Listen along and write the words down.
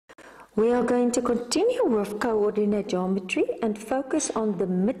We are going to continue with coordinate geometry and focus on the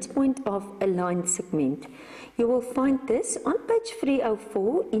midpoint of a line segment. You will find this on page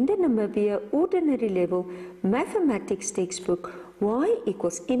 304 in the Namibian Ordinary Level Mathematics textbook, y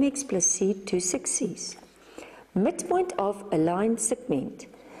equals mx plus c 2 6c's. Midpoint of a line segment.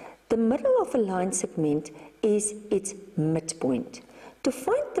 The middle of a line segment is its midpoint. To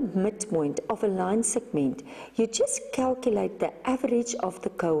find the midpoint of a line segment, you just calculate the average of the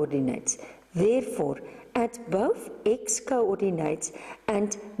coordinates. Therefore, add both x coordinates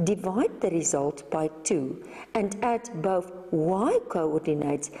and divide the result by 2, and add both y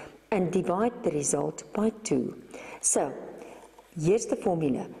coordinates and divide the result by 2. So, here's the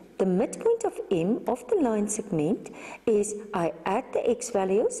formula. The midpoint of M of the line segment is I add the x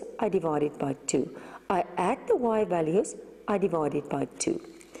values, I divide it by 2. I add the y values, I divide it by 2.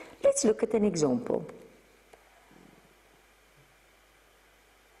 Let's look at an example.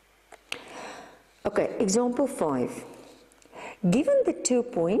 Okay, example 5. Given the 2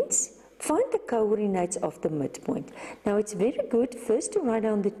 points, find the coordinates of the midpoint. Now it's very good first to write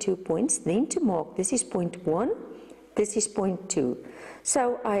down the 2 points, then to mark this is point 1, this is point 2.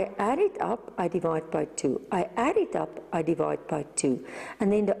 So I add it up, I divide by 2. I add it up, I divide by 2.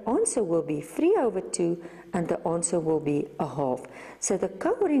 And then the answer will be 3 over 2, and the answer will be a half. So the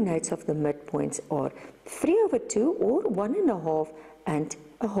coordinates of the midpoints are 3 over 2, or 1.5 and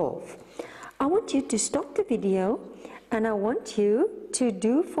a half. I want you to stop the video, and I want you to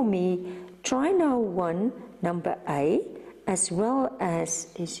do for me triangle 1, number A, as well as,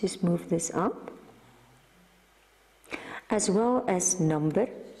 let's just move this up, as well as number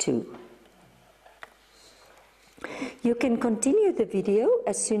 2. You can continue the video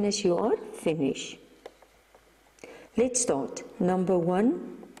as soon as you are finished. Let's start. Number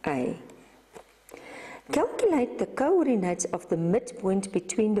 1A. Calculate the coordinates of the midpoint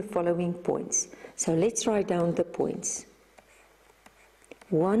between the following points. So let's write down the points.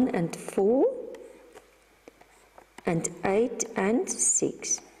 1 and 4 and 8 and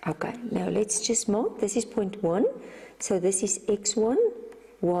 6. Okay, now let's just mark. This is point 1. So this is x1,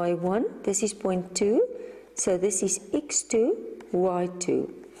 y1. This is point 2. So this is x2,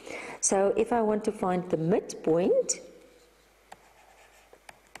 y2. So if I want to find the midpoint,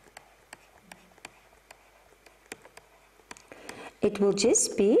 it will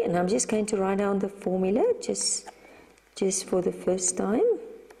just be, and I'm just going to write down the formula just for the first time.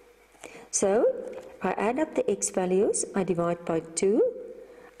 So I add up the x values, I divide by 2.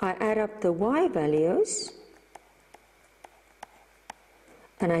 I add up the y values,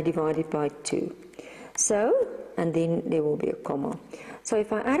 and I divide it by 2. So, and then there will be a comma. So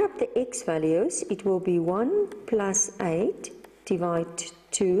if I add up the x values, it will be 1 plus 8 divide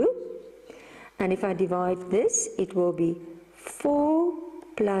 2. And if I divide this, it will be 4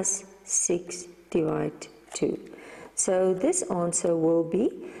 plus 6 divide 2. So this answer will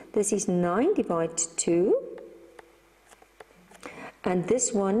be, this is 9 divide 2. And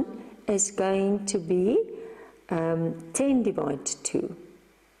this one is going to be 10 divide 2.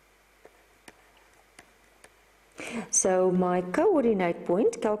 So my coordinate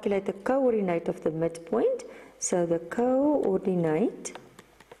point, calculate the coordinate of the midpoint. So the coordinate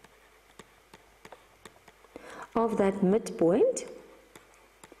of that midpoint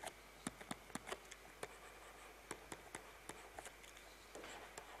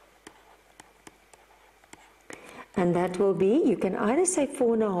and that will be, you can either say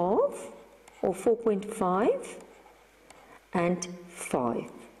 4.5 or 4.5 and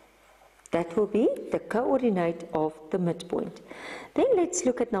 5. That will be the coordinate of the midpoint. Then let's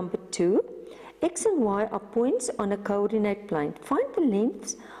look at number 2. X and Y are points on a coordinate plane. Find the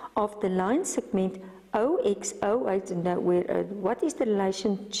lengths of the line segment OX, OH, and what is the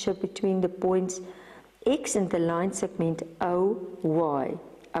relationship between the points X and the line segment OY?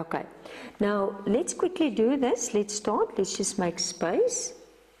 Okay, now let's quickly do this. Let's start. Let's just make space.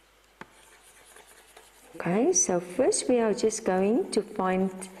 Okay, so first we are just going to find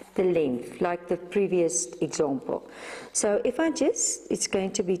the length, like the previous example. So if I just, it's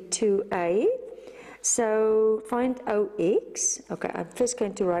going to be 2a. So find OX. Okay, I'm first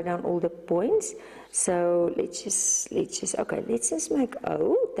going to write down all the points. So let's just make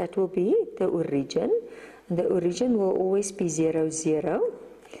O. That will be the origin. And the origin will always be 0, 0.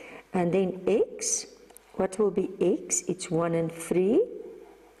 And then X. What will be X? It's 1 and 3.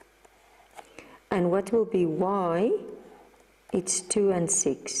 And what will be Y? It's 2 and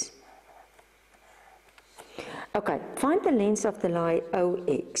 6. Okay, find the length of the line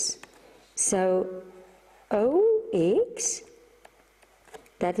OX. So OX,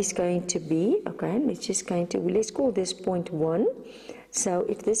 that is going to be, okay, let's call this point 1, So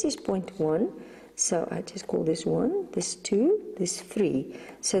if this is point 1, so I just call this 1, this 2, this 3.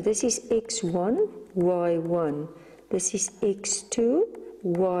 So this is x1, y1. This is x2,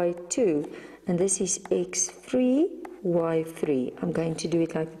 y2. And this is x3, y3. I'm going to do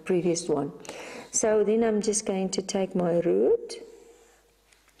it like the previous one. So then I'm just going to take my root.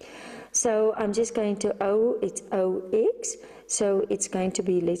 So I'm just going to it's OX. So it's going to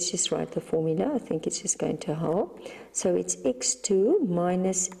be, let's just write the formula. I think it's just going to help. So it's x2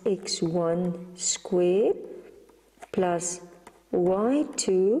 minus x1 squared plus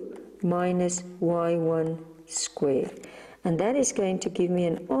y2 minus y1 squared. And that is going to give me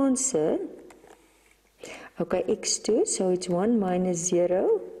an answer. Okay, x2, so it's 1 minus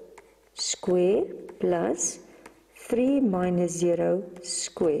 0 squared plus 3 minus 0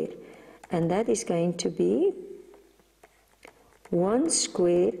 squared. And that is going to be 1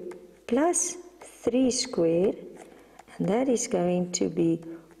 squared plus 3 squared, and that is going to be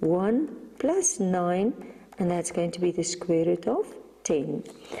 1 plus 9, and that's going to be the square root of 10.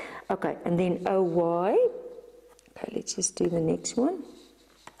 Okay, and then OY, okay, let's just do the next one.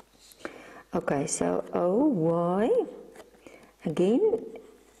 Okay, so OY, again,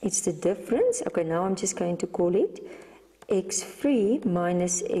 it's the difference. Okay, now I'm just going to call it x3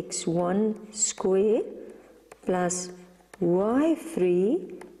 minus x1 squared plus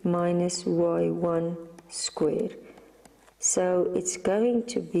y3 minus y1 squared. So it's going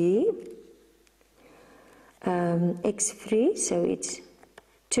to be x3, so it's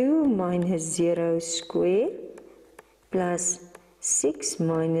 2 minus 0 squared plus 6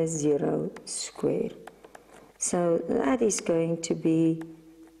 minus 0 squared. So that is going to be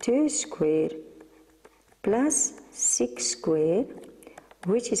 2 squared plus 6 squared,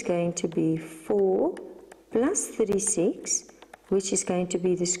 which is going to be 4 plus 36, which is going to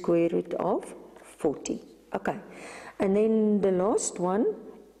be the square root of 40. Okay, and then the last one,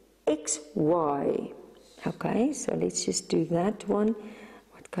 xy. Okay, so let's just do that one.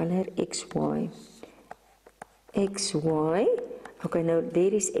 What color? Xy. Xy. Okay, now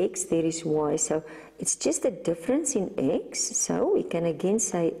there is x, there is y. So it's just the difference in x. So we can again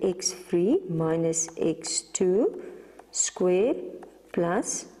say x3 minus x2 squared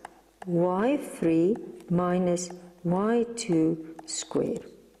plus y3 minus y2 squared.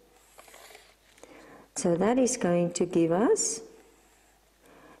 So that is going to give us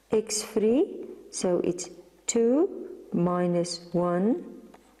x3, so it's 2 minus 1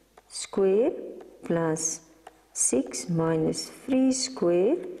 squared plus 6 minus 3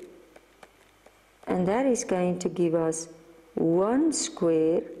 squared, and that is going to give us 1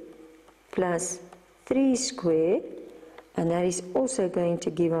 squared plus 3 squared, and that is also going to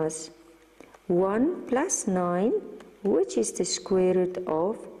give us 1 plus 9, which is the square root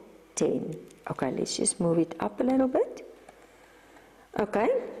of 10. Okay, let's just move it up a little bit. Okay,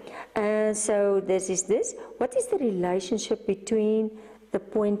 so this is this. What is the relationship between the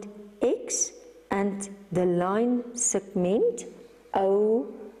point X and the line segment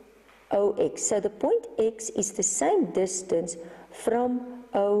OX? So the point X is the same distance from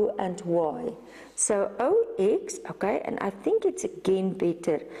O and Y. So OX, okay, and I think it's again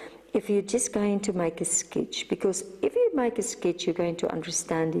better if you're just going to make a sketch, because if you make a sketch, you're going to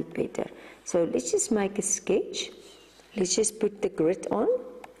understand it better. So let's just make a sketch. Let's just put the grid on.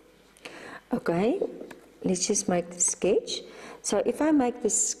 Okay, let's just make the sketch. So if I make the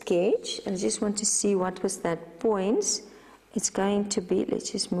sketch, I just want to see what was that points. It's going to be,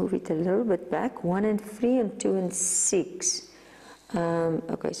 let's just move it a little bit back, 1 and 3 and 2 and 6.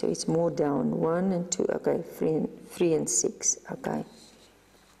 Okay, so it's more down, 1 and 2, okay, 3 and 6, okay.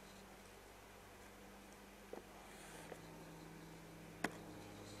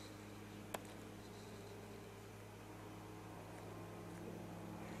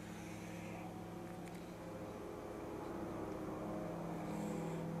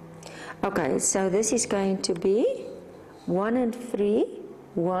 Okay, so this is going to be 1 and 3,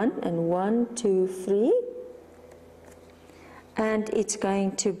 1 and 1, 2, 3, and it's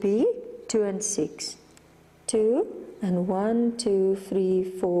going to be 2 and 6, 2 and 1, 2, 3,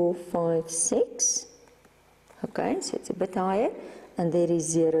 4, 5, 6. Okay, so it's a bit higher, and there is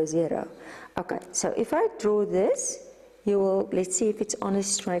 0, 0. Okay, so if I draw this, you will, let's see if it's on a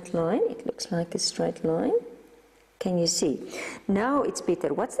straight line. It looks like a straight line. Can you see? Now it's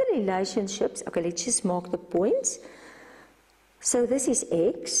better. What's the relationships? Okay, let's just mark the points. So this is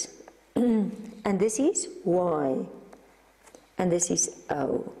X, and this is Y, and this is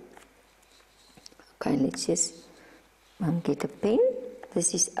O. Okay, let's just get a pen.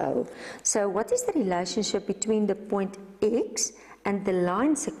 This is O. So what is the relationship between the point X and the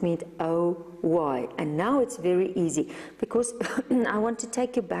line segment OY. And now it's very easy because I want to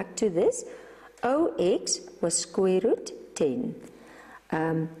take you back to this. OX was square root 10.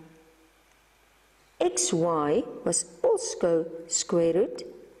 XY was also square root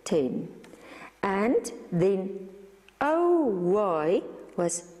 10. And then OY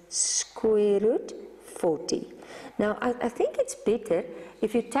was square root 40. Now, I think it's better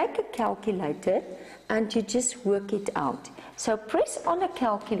if you take a calculator and you just work it out. So press on a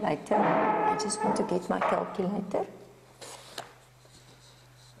calculator. I just want to get my calculator.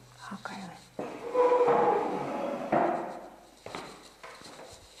 Okay.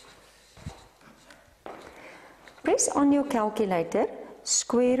 Press on your calculator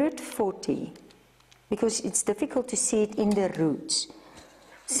square root 40 because it's difficult to see it in the roots.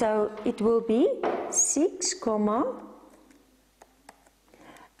 So it will be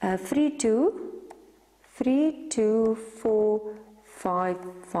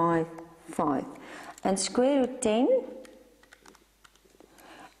 6,324,555. And square root 10,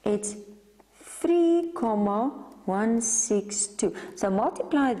 it's 3,162. So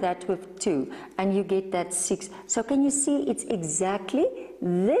multiply that with 2 and you get that 6. So can you see it's exactly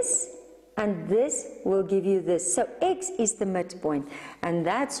this, and this will give you this. So X is the midpoint, and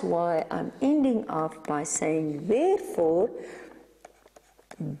that's why I'm ending off by saying, therefore,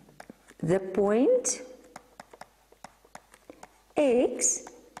 the point X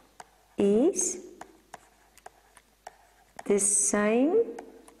is the same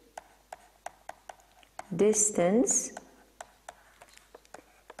distance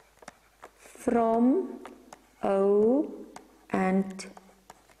from O and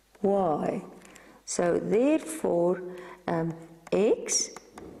Y. So therefore, X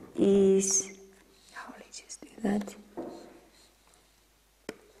is, let's just do that,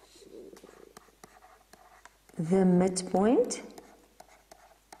 the midpoint,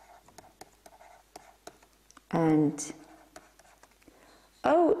 and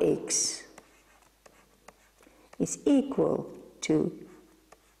OX is equal to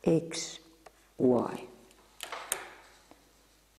XY.